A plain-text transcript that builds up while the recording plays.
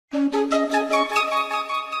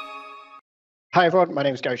Hi everyone, my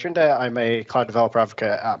name is Garry Trinder. I'm a cloud developer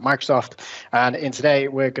advocate at Microsoft, and today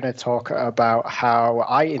we're going to talk about how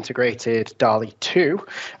I integrated DALL-E 2,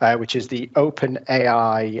 which is the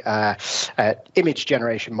OpenAI image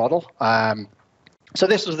generation model. So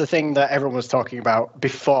this was the thing that everyone was talking about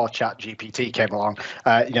before ChatGPT came along,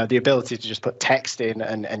 the ability to just put text in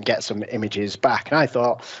and get some images back. And I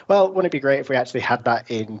thought, well, wouldn't it be great if we actually had that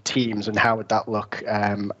in Teams, and how would that look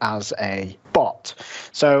as a bot?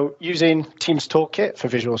 So using Teams Toolkit for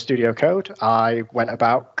Visual Studio Code, I went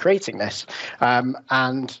about creating this.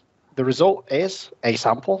 And the result is a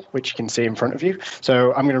sample, which you can see in front of you.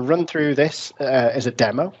 So I'm going to run through this as a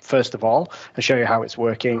demo, first of all, and show you how it's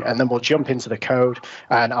working. And then we'll jump into the code,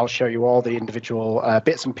 and I'll show you all the individual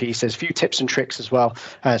bits and pieces, a few tips and tricks as well,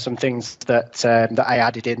 some things that I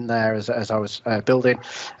added in there as I was building,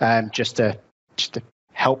 just to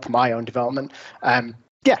help my own development.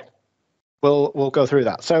 We'll go through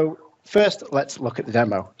that. So first, let's look at the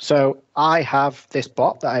demo. So I have this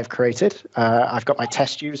bot that I've created. I've got my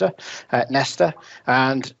test user, Nesta,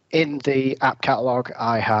 and in the App Catalog,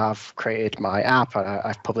 I have created my app.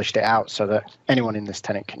 I've published it out so that anyone in this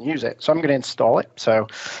tenant can use it. So I'm going to install it. So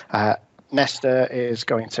Nesta is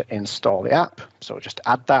going to install the app. So we'll just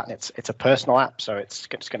add that. It's a personal app, so it's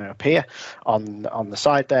going to appear on the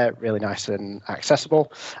side there, really nice and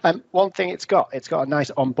accessible. One thing it's got a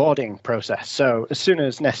nice onboarding process. So as soon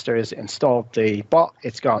as Nesta has installed the bot,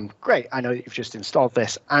 it's gone, great, I know that you've just installed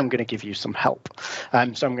this. I'm going to give you some help.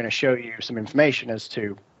 So I'm going to show you some information as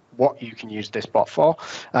to what you can use this bot for,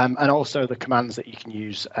 and also the commands that you can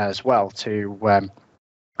use as well to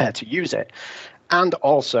use it. And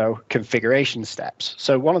also configuration steps.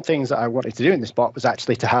 So one of the things that I wanted to do in this bot was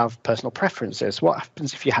actually to have personal preferences. What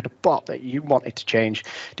happens if you had a bot that you wanted to change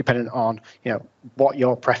depending on what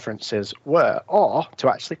your preferences were, or to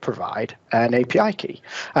actually provide an API key?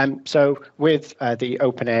 So with the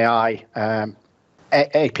OpenAI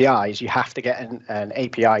APIs, you have to get an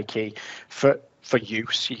API key for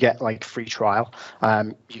use. You get like free trial.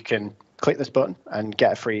 You can click this button and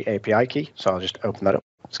get a free API key. So I'll just open that up.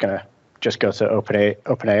 It's going to just go to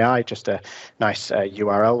OpenAI, just a nice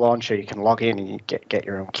URL launcher. You can log in and you get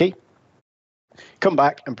your own key. Come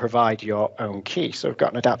back and provide your own key. So we've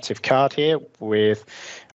got an adaptive card here with,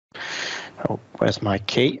 where's my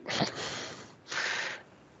key?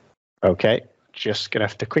 Okay, just going to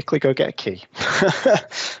have to quickly go get a key.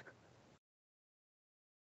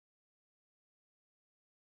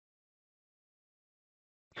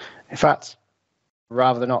 In fact,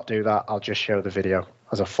 rather than not do that, I'll just show the video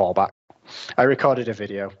as a fallback. I recorded a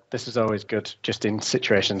video. This is always good just in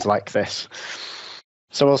situations like this.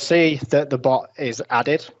 So we'll see that the bot is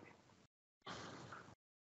added.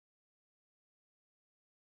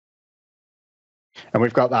 And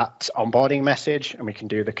we've got that onboarding message, and we can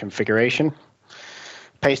do the configuration.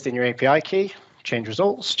 Paste in your API key, change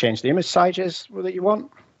results, change the image sizes that you want,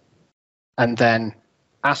 and then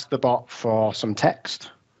ask the bot for some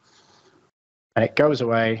text. And it goes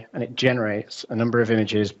away and it generates a number of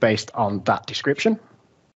images based on that description.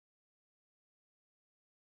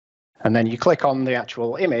 And then you click on the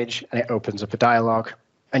actual image and it opens up a dialog,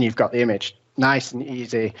 and you've got the image. Nice and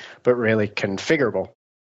easy, but really configurable.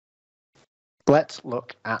 Let's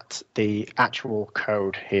look at the actual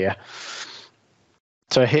code here.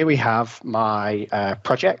 So here we have my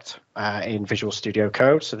project in Visual Studio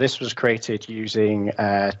Code. So this was created using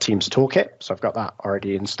Teams Toolkit. So I've got that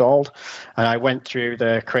already installed. And I went through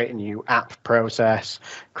the create a new app process,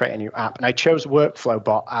 create a new app. And I chose Workflow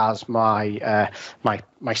Bot as my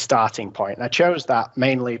my starting point. And I chose that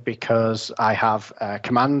mainly because I have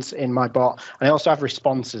commands in my bot, and I also have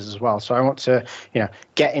responses as well. So I want to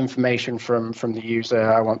get information from the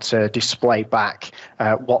user. I want to display back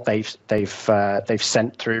what they've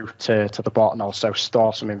sent through to the bot, and also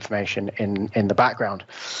store some information in the background.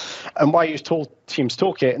 And why use Teams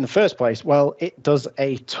Toolkit in the first place? Well, it does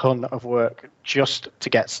a ton of work just to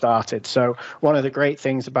get started. So one of the great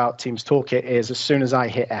things about Teams Toolkit is as soon as I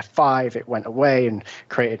hit F5, it went away and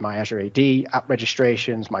created my Azure AD app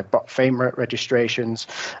registrations, my bot framework registrations.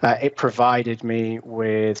 It provided me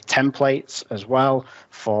with templates as well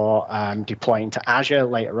for deploying to Azure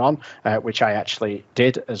later on, which I actually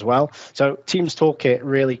did as well. So Teams Toolkit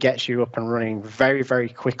really gets you up and running very, very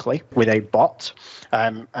quickly with a bot.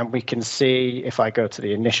 And we can see if I go to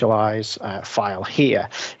the initialize file here,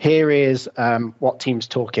 here is what Teams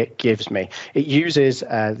Toolkit gives me. It uses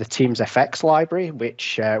the Teams FX library,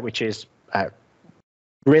 which is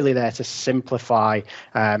really there to simplify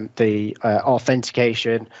the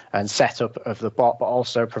authentication and setup of the bot, but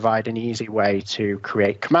also provide an easy way to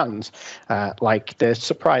create commands like the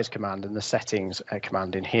surprise command and the settings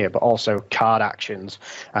command in here, but also card actions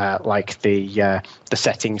like the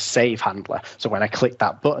settings save handler. So when I click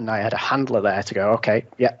that button, I had a handler there to go, okay,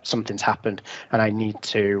 yeah, something's happened, and I need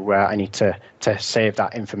to save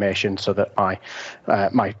that information so that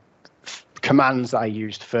my commands that I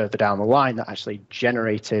used further down the line that actually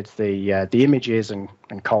generated the images and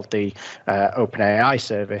called the OpenAI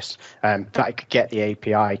service, that I could get the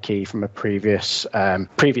API key from a previous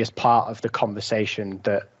part of the conversation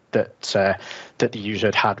that the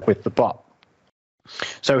user had with the bot.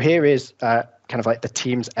 So here is kind of like the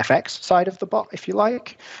Teams FX side of the bot, if you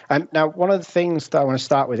like. Now, one of the things that I want to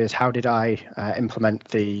start with is how did I implement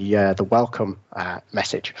the welcome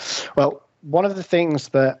message? Well, one of the things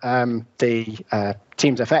that the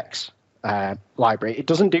Teams FX library, it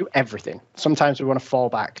doesn't do everything. Sometimes we want to fall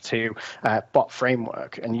back to bot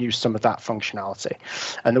framework and use some of that functionality.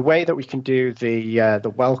 And the way that we can do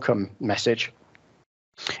the welcome message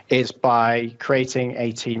is by creating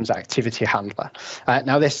a Teams activity handler.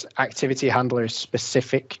 Now, this activity handler is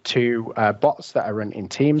specific to bots that are run in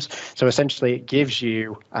Teams. So essentially, it gives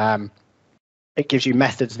you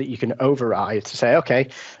methods that you can override to say, okay,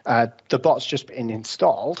 the bot's just been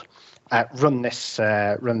installed. Run this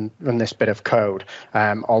bit of code,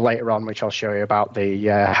 or later on, which I'll show you about the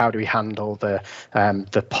how do we handle the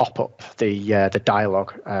pop-up, the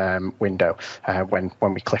dialog window when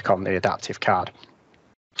we click on the adaptive card.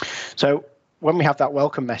 So when we have that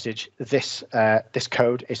welcome message, this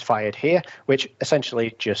code is fired here, which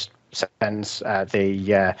essentially just sends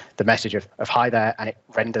the message of hi there, and it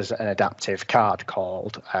renders an adaptive card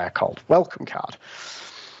called welcome card.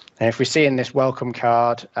 And if we see in this welcome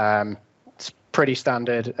card, it's pretty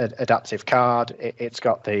standard adaptive card. It's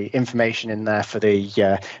got the information in there for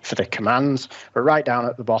the commands, but right down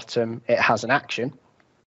at the bottom, it has an action,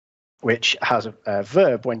 which has a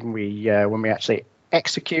verb when we actually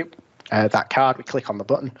execute that card. We click on the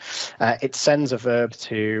button. It sends a verb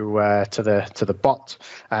to the bot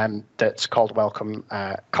that's called welcome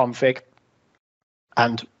config.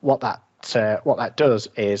 And what that does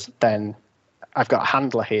is then I've got a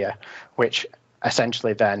handler here, which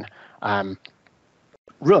essentially then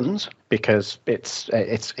runs because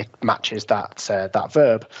it matches that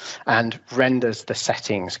verb and renders the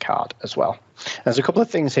settings card as well. There's a couple of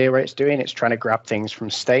things here where it's trying to grab things from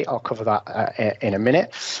state. I'll cover that in a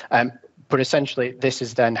minute. But essentially, this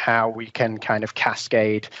is then how we can kind of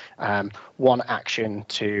cascade one action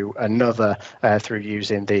to another through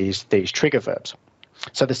using these trigger verbs.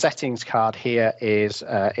 So the settings card here is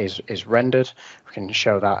rendered. We can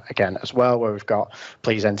show that again as well, where we've got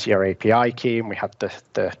please enter your API key, and we have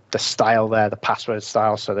the style there, the password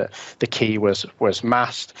style, so that the key was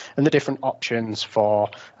masked, and the different options for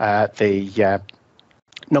the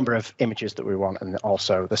number of images that we want, and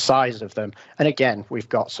also the size of them. And again, we've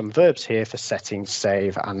got some verbs here for settings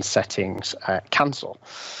save and settings cancel.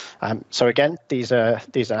 So again, these are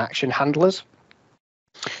action handlers.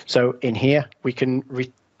 So in here, we can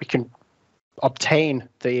obtain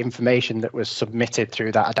the information that was submitted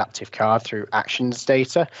through that adaptive card through actions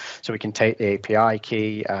data. So we can take the API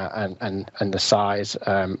key and the size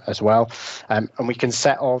as well, and we can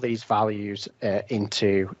set all these values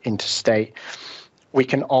into state. We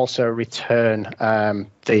can also return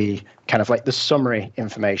the kind of like the summary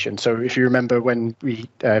information. So if you remember when we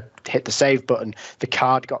hit the save button,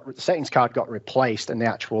 the settings card got replaced, and the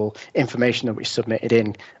actual information that we submitted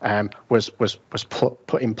in was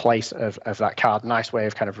put in place of that card. Nice way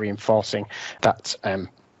of kind of reinforcing that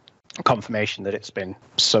confirmation that it's been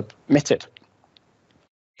submitted.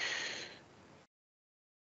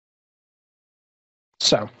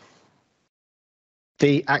 So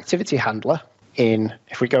the activity handler,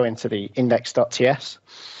 if we go into the index.ts,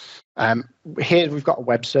 here we've got a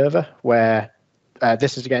web server where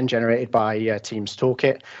this is again generated by Teams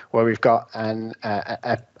Toolkit, where we've got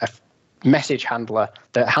a message handler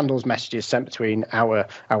that handles messages sent between our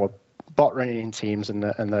bot running in Teams and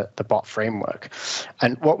the bot framework.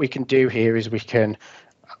 And what we can do here is we can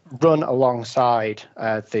run alongside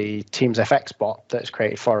the Teams FX bot that's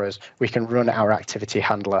created for us. We can run our activity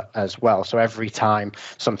handler as well. So every time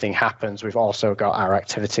something happens, we've also got our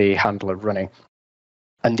activity handler running.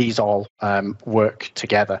 And these all work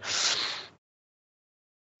together.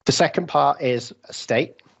 The second part is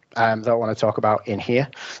state that I want to talk about in here.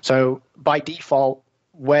 So by default,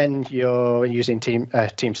 when you're using Teams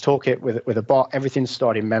Toolkit with a bot, everything's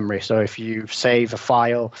stored in memory. So if you save a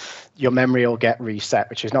file, your memory will get reset,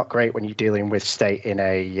 which is not great when you're dealing with state in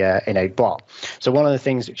a bot. So one of the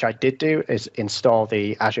things which I did do is install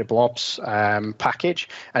the Azure Blobs package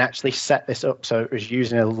and actually set this up so it was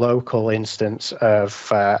using a local instance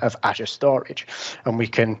of Azure storage, and we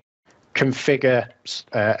can configure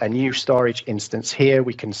a new storage instance here.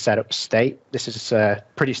 We can set up state. This is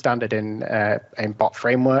pretty standard in bot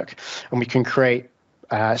framework, and we can create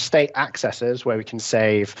state accessors where we can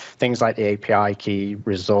save things like the API key,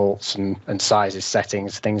 results, and sizes,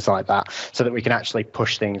 settings, things like that, so that we can actually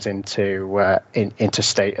push things into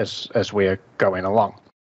state as we're going along.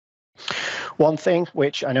 One thing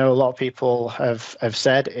which I know a lot of people have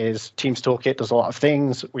said is Teams Toolkit does a lot of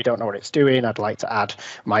things. We don't know what it's doing. I'd like to add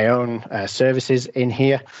my own services in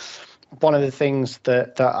here. One of the things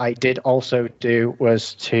that I did also do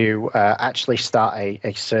was to actually start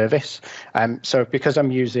a service. So because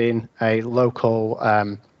I'm using a local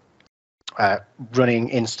running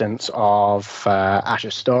instance of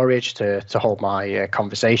Azure Storage to hold my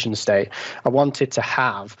conversation state, I wanted to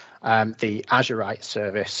have the Azurite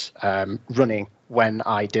service running when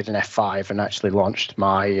I did an F5 and actually launched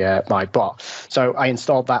my bot. So I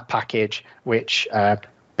installed that package, which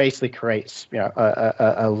basically creates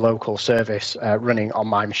a local service running on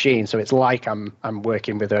my machine. So it's like I'm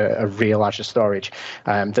working with a real Azure Storage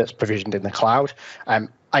that's provisioned in the cloud.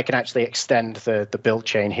 I can actually extend the build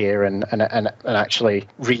chain here and actually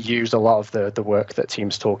reuse a lot of the work that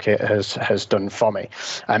Teams Toolkit has done for me.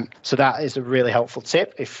 So that is a really helpful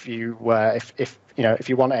tip. If you if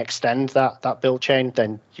you want to extend that build chain,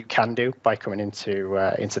 then you can do by coming into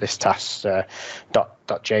this tasks.json.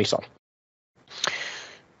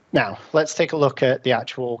 Now, let's take a look at the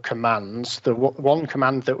actual commands. The one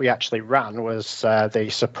command that we actually ran was the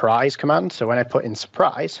surprise command. So when I put in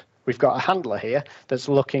surprise, we've got a handler here that's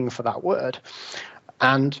looking for that word.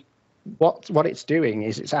 And what it's doing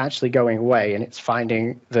is it's actually going away and it's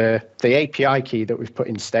finding the API key that we've put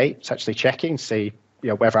in state. It's actually checking, see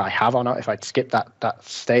whether I have or not. If I'd skip that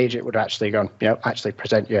stage, it would actually go, actually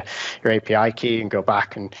present your API key and go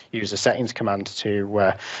back and use the settings command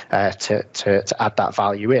to add that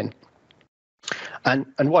value in. And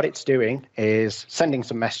what it's doing is sending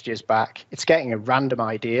some messages back. It's getting a random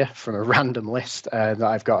idea from a random list that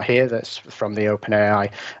I've got here that's from the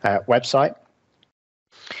OpenAI website.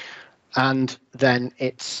 And then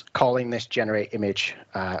it's calling this generate image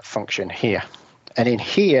function here. And in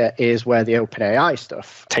here is where the OpenAI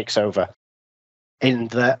stuff takes over. In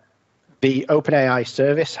the OpenAI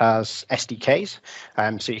service has SDKs,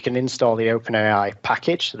 so you can install the OpenAI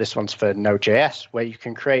package. So this one's for Node.js, where you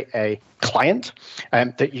can create a client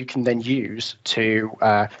that you can then use to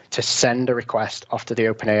send a request off to the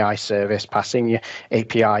OpenAI service, passing your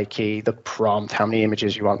API key, the prompt, how many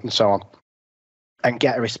images you want, and so on, and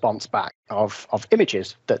get a response back of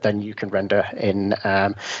images that then you can render in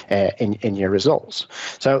your results.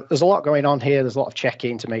 So there's a lot going on here. There's a lot of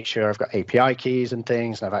checking to make sure I've got API keys and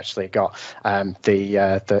things, and I've actually got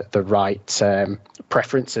the right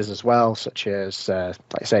preferences as well, such as,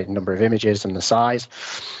 like I say, number of images and the size.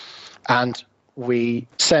 And we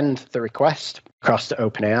send the request across to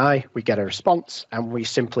OpenAI, we get a response, and we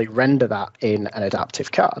simply render that in an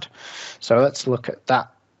adaptive card. So let's look at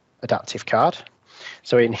that adaptive card.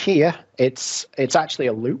 So in here, it's actually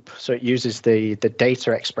a loop. So it uses the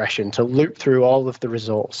data expression to loop through all of the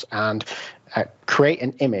results and create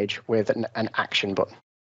an image with an action button.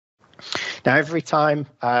 Now, every time,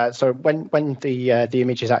 so when the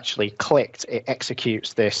image is actually clicked, it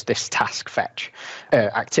executes this task fetch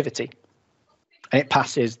activity. And it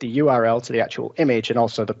passes the URL to the actual image and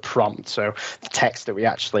also the prompt, so the text that we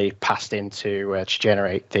actually passed into to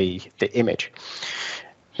generate the image.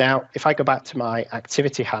 Now, if I go back to my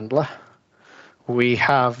activity handler, we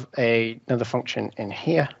have another function in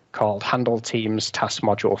here called handle Teams task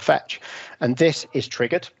module fetch. And this is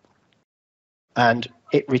triggered, and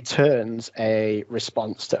it returns a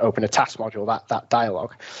response to open a task module, that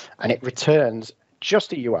dialog, and it returns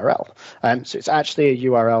just a URL. So it's actually a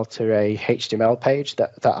URL to a HTML page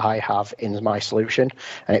that I have in my solution,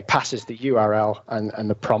 and it passes the URL and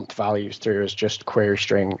the prompt values through as just query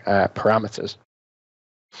string parameters.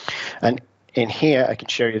 And in here, I can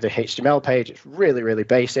show you the HTML page. It's really, really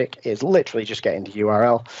basic. It's literally just getting the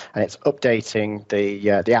URL, and it's updating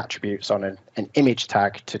the attributes on an image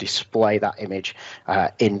tag to display that image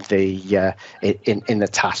in the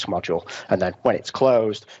task module. And then when it's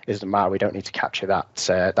closed, it doesn't matter. We don't need to capture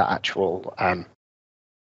that actual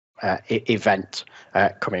event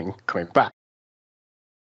coming back.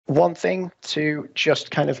 One thing to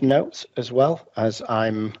just kind of note as well, as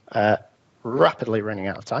I'm rapidly running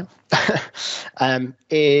out of time,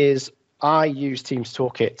 is I use Teams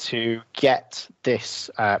Toolkit to get this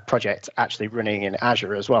project actually running in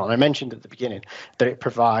Azure as well. And I mentioned at the beginning that it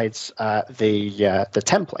provides the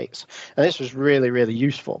templates, and this was really, really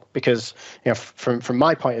useful because from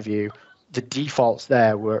my point of view, the defaults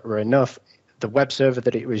there were enough. The web server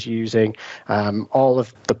that it was using, all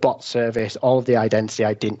of the bot service, all of the identity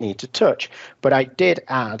I didn't need to touch, but I did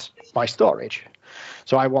add my storage.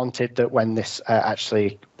 So I wanted that when this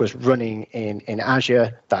actually was running in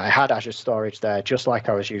Azure, that I had Azure storage there, just like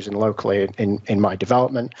I was using locally in my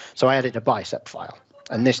development. So I added a bicep file.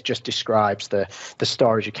 And this just describes the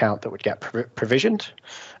storage account that would get provisioned.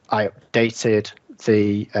 I updated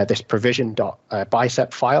this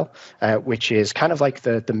provision.bicep file, which is kind of like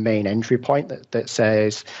the main entry point that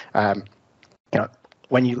says,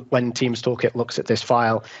 when Teams Toolkit looks at this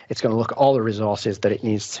file, it's going to look at all the resources that it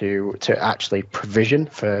needs to actually provision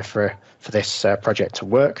for this project to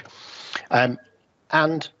work, and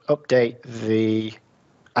update the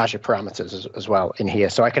Azure parameters as well in here.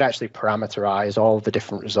 So I could actually parameterize all the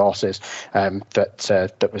different resources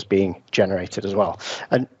that was being generated as well.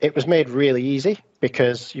 And it was made really easy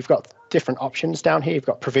because you've got different options down here. You've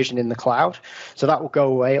got provision in the cloud. So that will go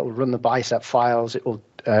away. It will run the bicep files. It will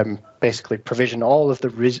basically provision all of the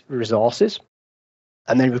resources.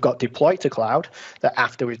 And then we've got deploy to cloud, that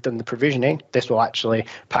after we've done the provisioning, this will actually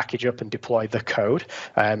package up and deploy the code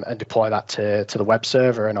and deploy that to the web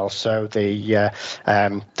server, and also the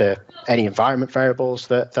any environment variables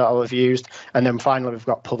that I'll have used. And then finally, we've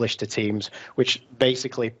got publish to Teams, which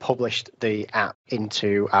basically published the app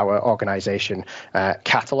into our organization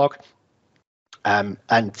catalog. And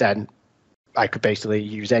then I could basically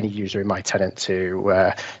use any user in my tenant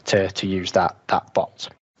to use that bot.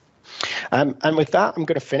 And with that, I'm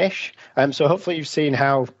going to finish. So hopefully you've seen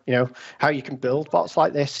how you can build bots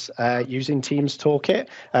like this using Teams Toolkit.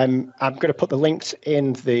 I'm going to put the links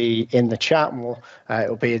in the chat, and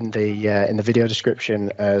it'll be in the video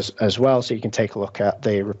description as well, so you can take a look at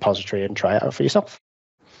the repository and try it out for yourself.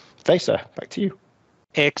 Vaesa, back to you.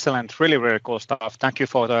 Excellent, really, really cool stuff. Thank you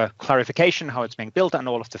for the clarification how it's being built and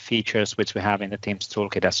all of the features which we have in the Teams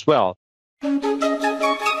Toolkit as well.